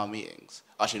 2 one-hour meetings.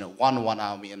 Actually, no, 1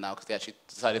 1-hour meeting now because they actually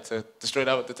decided to destroy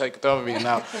that to take the other meeting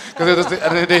now. Because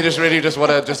they just really just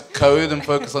want to just code and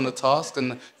focus on the task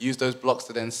and use those blocks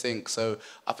to then sync. So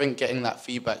I think getting that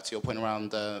feedback to your point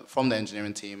around from the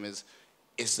engineering team is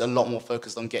a lot more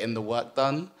focused on getting the work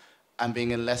done and being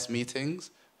in less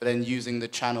meetings, but then using the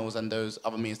channels and those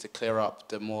other means to clear up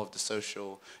the more of the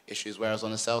social issues. Whereas on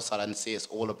the sales side, I can see it's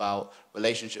all about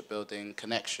relationship building,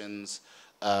 connections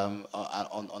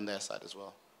on their side as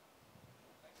well.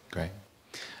 Great.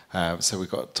 So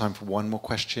we've got time for one more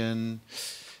question.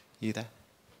 You there?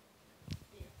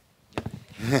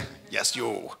 Yes,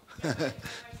 you.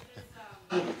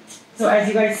 So as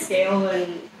you guys scale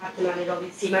and have to manage all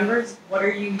these team members, what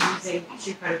are you using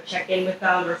to kind of check in with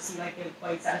them or see like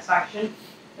employee satisfaction,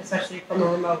 especially from a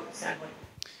remote standpoint?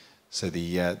 So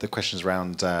the question is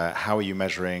around how are you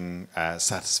measuring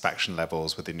satisfaction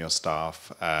levels within your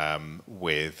staff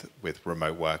with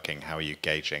remote working? How are you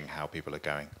gauging how people are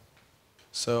going?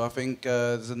 So I think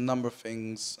there's a number of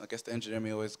things. I guess the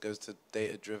engineering always goes to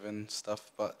data-driven stuff,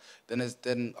 but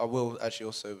then I will actually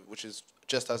also, which is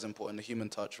just as important, the human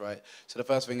touch, right? So the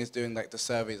first thing is doing like the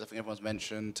surveys. I think everyone's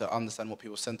mentioned to understand what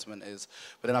people's sentiment is.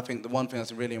 But then I think the one thing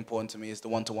that's really important to me is the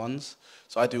one-to-ones.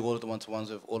 So I do all of the one-to-ones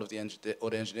with all the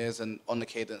engineers, and on the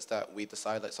cadence that we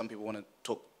decide. Like some people want to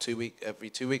talk every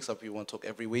 2 weeks. Some people want to talk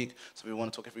every week. Some people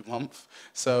want to talk every month.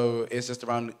 So it's just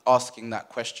around asking that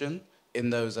question in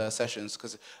those sessions,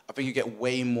 because I think you get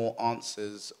way more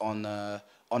answers on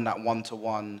that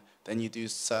one-to-one than you do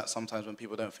sometimes when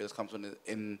people don't feel as comfortable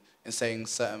in saying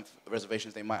certain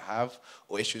reservations they might have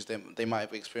or issues they might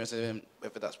have experienced,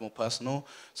 whether that's more personal.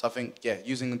 So I think, yeah,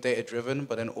 using the data-driven,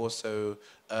 but then also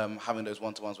having those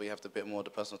one-to-ones where you have a bit more of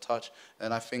the personal touch.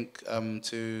 And I think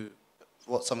to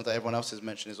what some of that everyone else has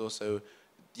mentioned is also,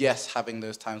 yes, having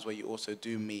those times where you also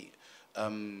do meet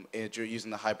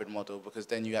using the hybrid model, because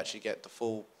then you actually get the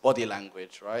full body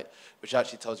language, right? Which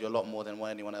actually tells you a lot more than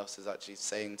what anyone else is actually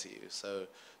saying to you. So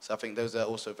I think those are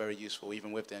also very useful,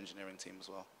 even with the engineering team as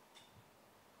well.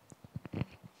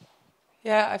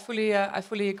 Yeah, I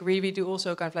fully agree. We do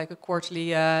also kind of like a quarterly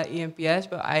EMPS,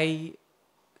 but I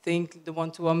think the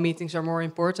one-to-one meetings are more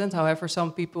important. However,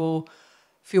 some people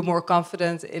feel more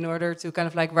confident in order to kind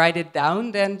of like write it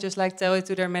down than just like tell it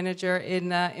to their manager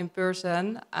in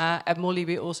person. At Mollie,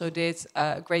 we also did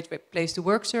a Great Place to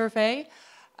Work survey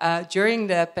during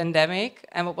the pandemic.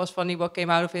 And what was funny, what came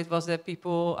out of it was that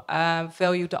people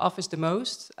valued the office the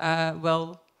most.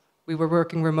 Well, we were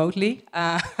working remotely,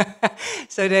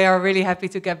 so they are really happy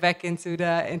to get back into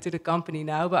the company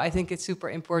now. But I think it's super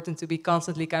important to be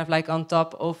constantly kind of like on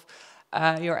top of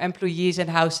your employees and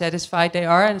how satisfied they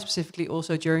are, and specifically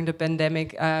also during the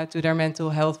pandemic to their mental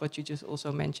health, what you just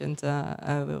also mentioned,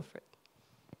 Wilfred.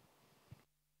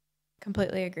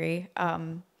 Completely agree.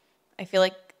 I feel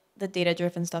like the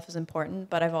data-driven stuff is important,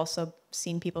 but I've also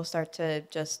seen people start to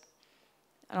just,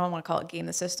 I don't want to call it game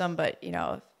the system, but you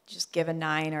know, just give a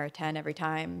 9 or a 10 every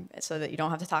time so that you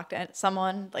don't have to talk to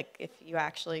someone. Like if you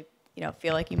actually, you know,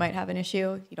 feel like you might have an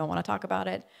issue, you don't want to talk about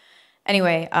it.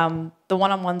 Anyway, the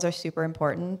one-on-ones are super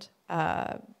important,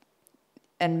 and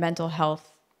mental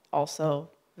health also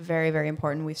very, very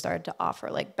important. We've started to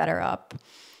offer like Better Up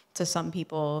to some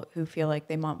people who feel like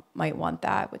they might want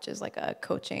that, which is like a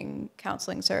coaching,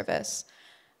 counseling service.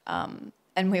 And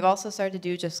we've also started to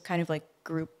do just kind of like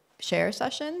group share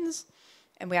sessions,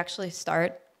 and we actually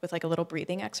start with like a little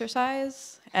breathing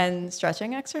exercise and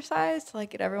stretching exercise to like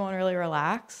get everyone really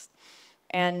relaxed.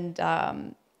 And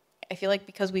I feel like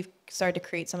because we've started to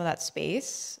create some of that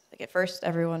space, like at first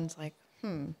everyone's like,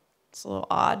 it's a little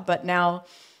odd, but now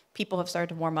people have started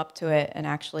to warm up to it and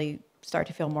actually start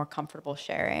to feel more comfortable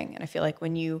sharing. And I feel like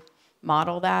when you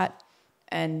model that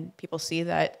and people see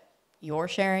that you're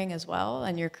sharing as well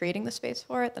and you're creating the space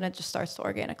for it, then it just starts to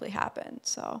organically happen.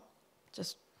 So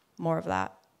just more of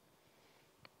that.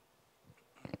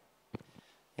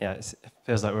 Yeah, it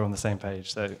feels like we're on the same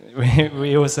page. So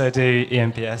we also do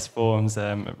EMPS forms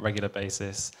on a regular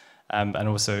basis, and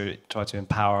also try to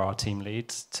empower our team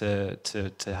leads to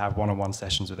have one-on-one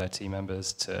sessions with their team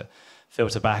members to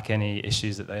filter back any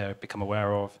issues that they have become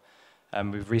aware of.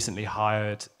 We've recently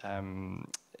hired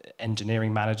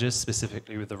engineering managers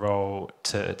specifically with the role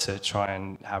to try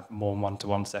and have more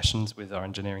one-to-one sessions with our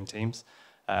engineering teams,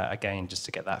 again, just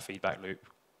to get that feedback loop.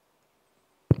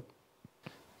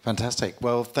 Fantastic.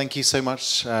 Well, thank you so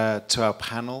much to our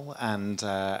panel and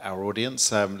our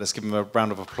audience. Let's give them a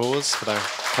round of applause for their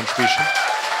contribution.